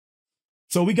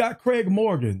So we got Craig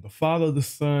Morgan, the Father, the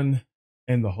Son,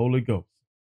 and the Holy Ghost,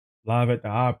 live at the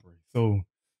Opry. So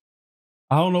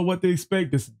I don't know what to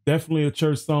expect. It's definitely a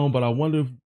church song, but I wonder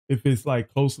if it's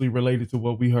like closely related to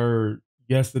what we heard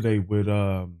yesterday with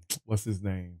what's his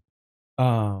name?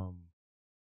 Um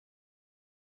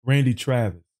Randy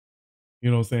Travis.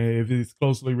 You know what I'm saying? If it's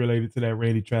closely related to that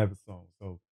Randy Travis song.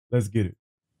 So let's get it.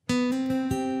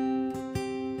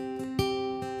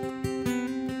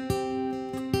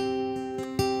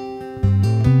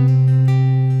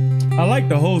 I like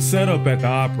the whole setup at the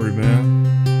Opry, man.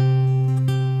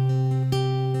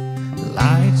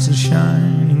 Lights are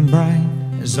shining bright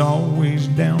as always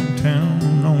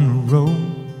downtown on the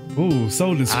road. Ooh,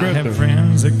 so descriptive. I have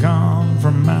friends that come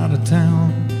from out of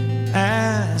town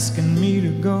asking me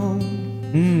to go.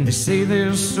 They say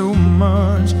there's so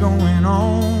much going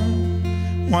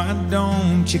on. Why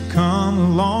don't you come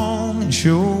along and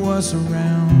show us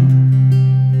around?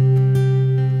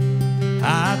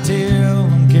 I tell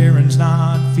them Karen's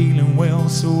not feeling well,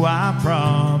 so I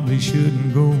probably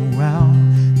shouldn't go out.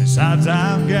 Besides,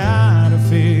 I've got a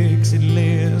fix-it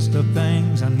list of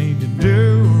things I need to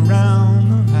do around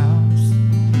the house.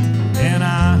 Then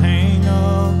I hang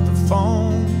up the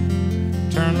phone,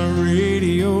 turn the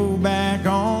radio back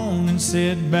on, and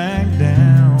sit back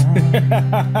down.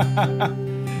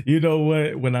 You know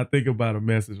what? When I think about a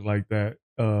message like that,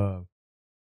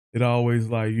 it always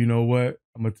like, you know what?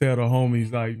 I'm gonna tell the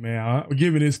homies, like, man, I'm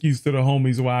giving an excuse to the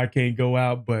homies why I can't go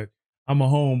out, but I'm a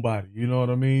homebody. You know what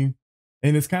I mean?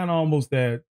 And it's kind of almost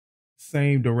that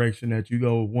same direction that you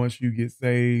go once you get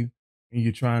saved and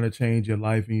you're trying to change your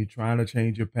life and you're trying to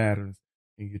change your patterns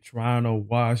and you're trying to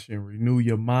wash and renew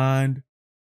your mind.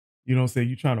 You know what I'm saying?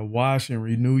 You're trying to wash and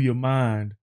renew your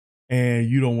mind and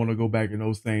you don't want to go back in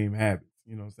those same habits.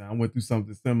 You know what I'm saying? I went through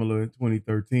something similar in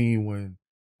 2013 when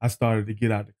I started to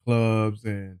get out the clubs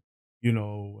and, you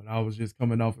know, and I was just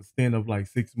coming off a stint of like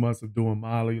 6 months of doing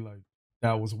Molly. Like,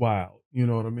 that was wild. You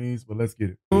know what I mean? But let's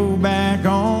get it. Go back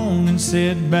on and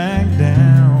sit back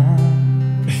down.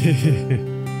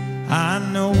 I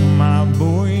know my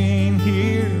boy ain't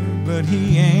here, but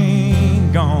he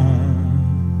ain't gone.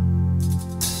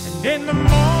 And in the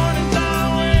mornings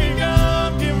I wake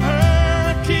up, give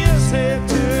her a kiss, head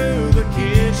to the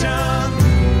kitchen.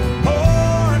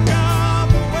 Pour a cup,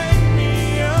 wake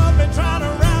me up and try to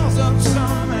rouse up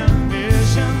some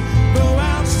ambition. Go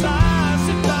outside,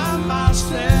 sit by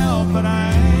myself, but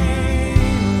I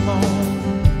ain't alone.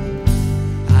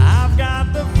 I've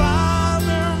got the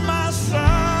Father, my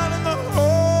Son, and the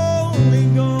Holy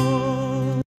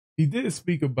Ghost. He did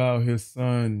speak about his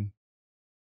son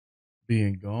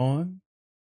being gone.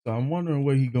 So I'm wondering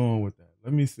where he going with that.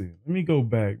 Let me see. Let me go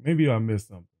back. Maybe I missed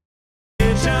something.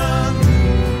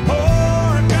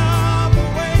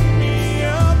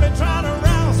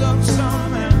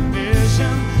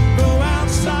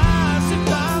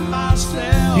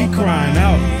 He crying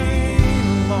out.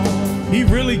 He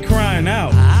really crying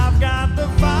out. I've got the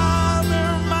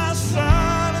Father, my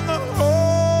Son, and the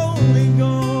Holy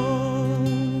Ghost.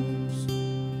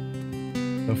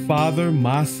 The Father,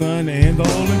 my Son, and the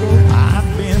Holy Ghost.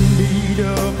 I've been beat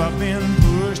up, I've been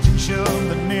pushed and shoved,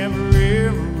 but never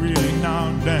ever really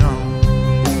knocked down.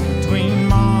 Between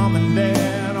mom and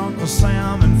dad, Uncle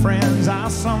Sam and friends, I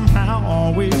somehow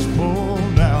always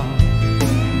pulled out.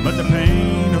 But the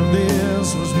pain of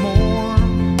this was more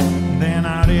than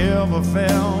I'd ever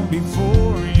felt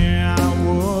before. Yeah, I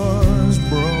was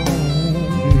broke.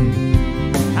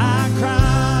 I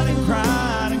cried and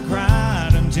cried and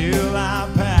cried until I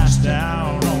passed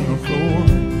out on the floor.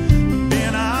 But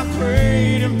then I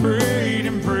prayed and prayed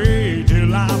and prayed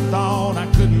till I thought I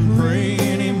couldn't pray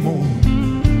anymore.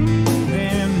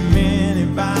 Then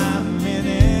minute by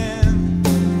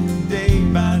minute, day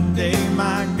by day,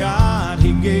 my God,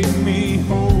 He gave me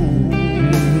hope.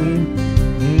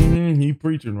 He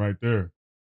preaching right there.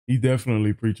 He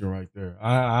definitely preaching right there.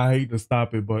 I hate to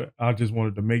stop it, but I just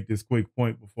wanted to make this quick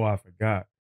point before I forgot.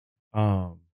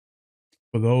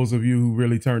 For those of you who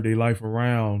really turned their life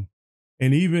around,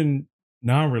 and even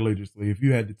non-religiously, if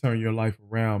you had to turn your life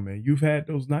around, man, you've had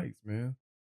those nights, man.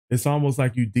 It's almost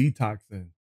like you detoxing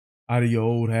out of your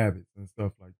old habits and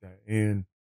stuff like that. And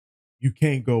you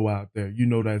can't go out there. You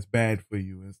know that's bad for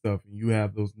you and stuff. And you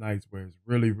have those nights where it's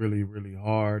really, really, really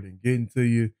hard and getting to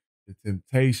you, the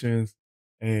temptations.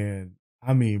 And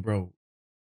I mean, bro,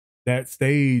 that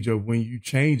stage of when you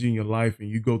change in your life and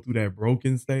you go through that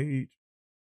broken stage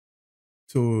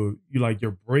to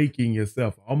you're breaking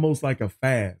yourself, almost like a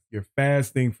fast. You're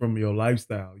fasting from your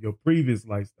lifestyle, your previous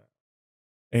lifestyle.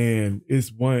 And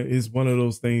it's one of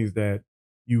those things that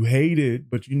you hate it,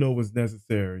 but you know it's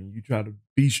necessary. And you try to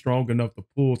be strong enough to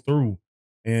pull through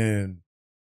and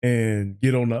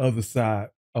get on the other side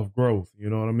of growth. You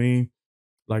know what I mean?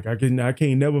 Like I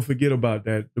can't never forget about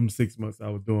that, them 6 months I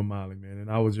was doing modeling, man.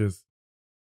 And I was just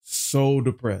so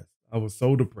depressed. I was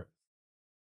so depressed.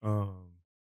 Um,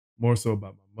 More so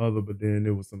about my mother, but then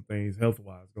there was some things health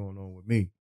wise going on with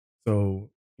me. So,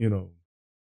 you know,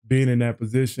 being in that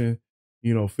position,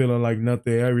 you know, feeling like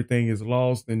nothing, everything is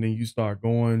lost, and then you start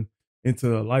going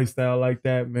into a lifestyle like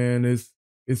that, man, it's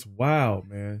wild,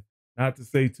 man. Not to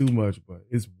say too much, but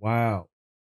it's wild.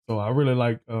 So I really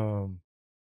like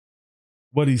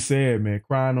what he said, man,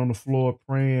 crying on the floor,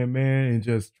 praying, man, and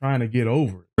just trying to get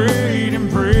over it. Prayed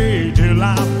and prayed till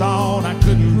I thought I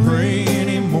couldn't pray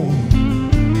anymore.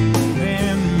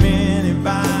 Then minute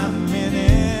by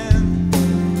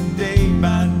minute, day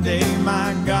by day,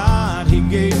 my God, he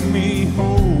gave me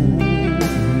hope.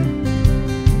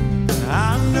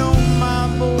 I know my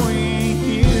boy ain't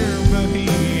here, but he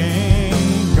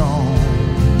ain't gone.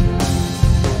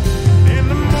 In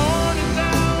the mornings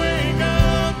I wake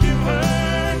up, give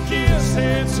her a kiss,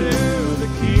 head to the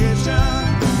kitchen.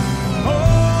 Pour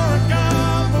a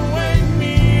cup and wake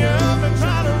me up and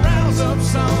try to rouse up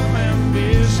some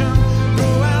ambition.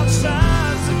 Go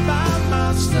outside, sit by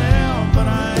myself, but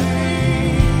I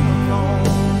ain't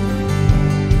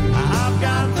alone. I've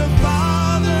got the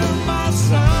Father, my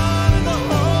Son, and the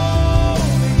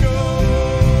Holy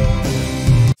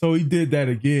Ghost. So he did that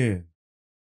again.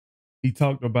 He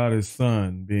talked about his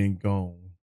son being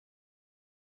gone.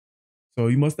 So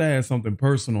he must have had something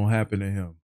personal happen to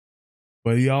him.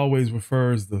 But he always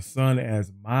refers the son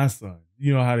as my son.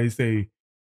 You know how they say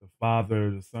the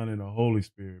Father, the Son, and the Holy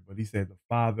Spirit. But he said the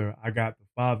Father, I got the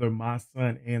Father, my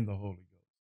Son, and the Holy Ghost.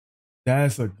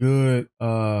 That's a good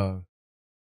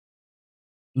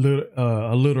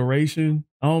alliteration,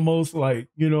 almost, like,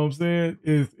 you know what I'm saying?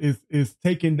 It's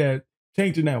taking that,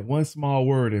 changing that one small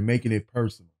word and making it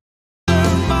personal.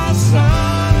 My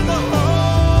Son and the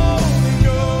Holy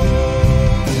Ghost.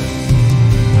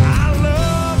 I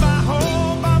love, I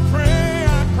hope, I pray,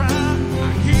 I cry, I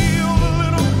heal a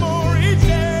little more each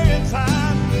day at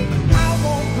time. I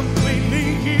won't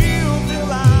completely heal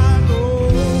till I go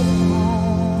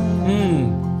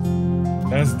home.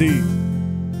 That's deep.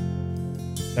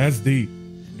 That's deep.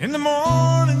 In the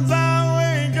mornings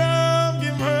I wake up,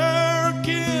 give her a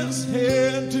kiss,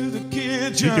 head to the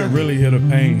kitchen. You can really hear the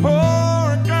pain. Pour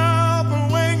a cup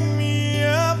and wake me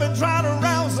up and try to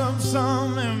rouse up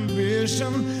some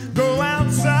ambition. Go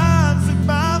outside, sit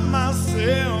by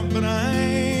myself, but I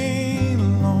ain't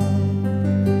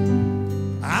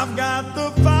alone. I've got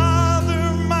the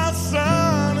Father, my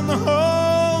Son, and the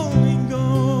Holy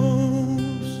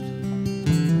Ghost.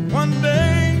 One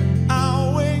day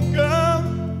I'll wake up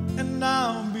and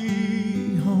I'll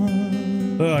be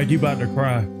home. Look like you about to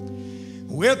cry.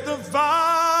 With the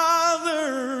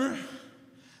Father,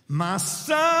 my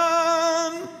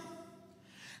Son,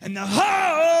 and the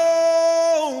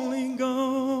Holy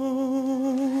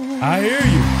Ghost. I hear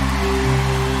you.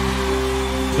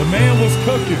 The man was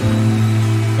cooking.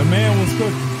 The man was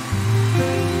cooking.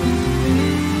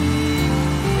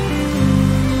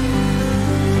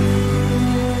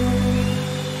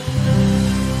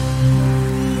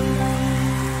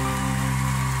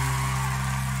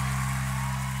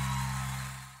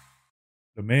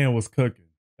 The man was cooking.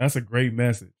 That's a great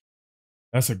message.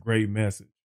 That's a great message.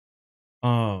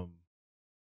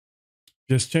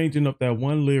 Just changing up that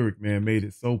one lyric, man, made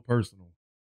it so personal.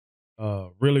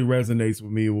 Really resonates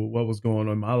with me with what was going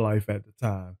on in my life at the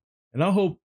time. And I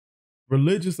hope,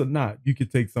 religious or not, you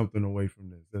could take something away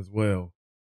from this as well.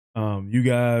 You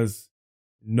guys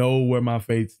know where my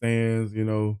faith stands, you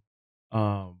know.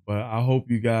 But I hope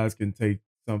you guys can take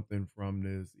something from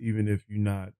this, even if you're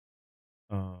not.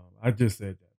 I just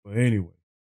said that. But anyway,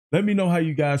 let me know how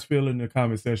you guys feel in the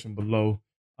comment section below.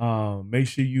 Make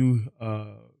sure you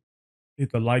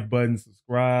hit the like button,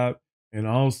 subscribe, and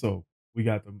also we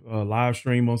got the live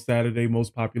stream on Saturday,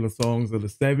 most popular songs of the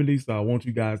 70s. So I want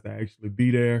you guys to actually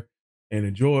be there and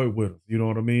enjoy it with us. You know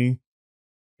what I mean?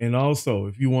 And also,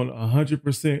 if you want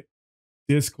 100%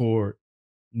 Discord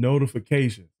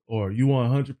notifications, or you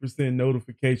want 100%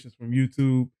 notifications from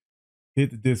YouTube,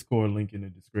 hit the Discord link in the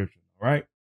description. All right?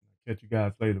 Catch you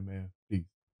guys later, man. Peace.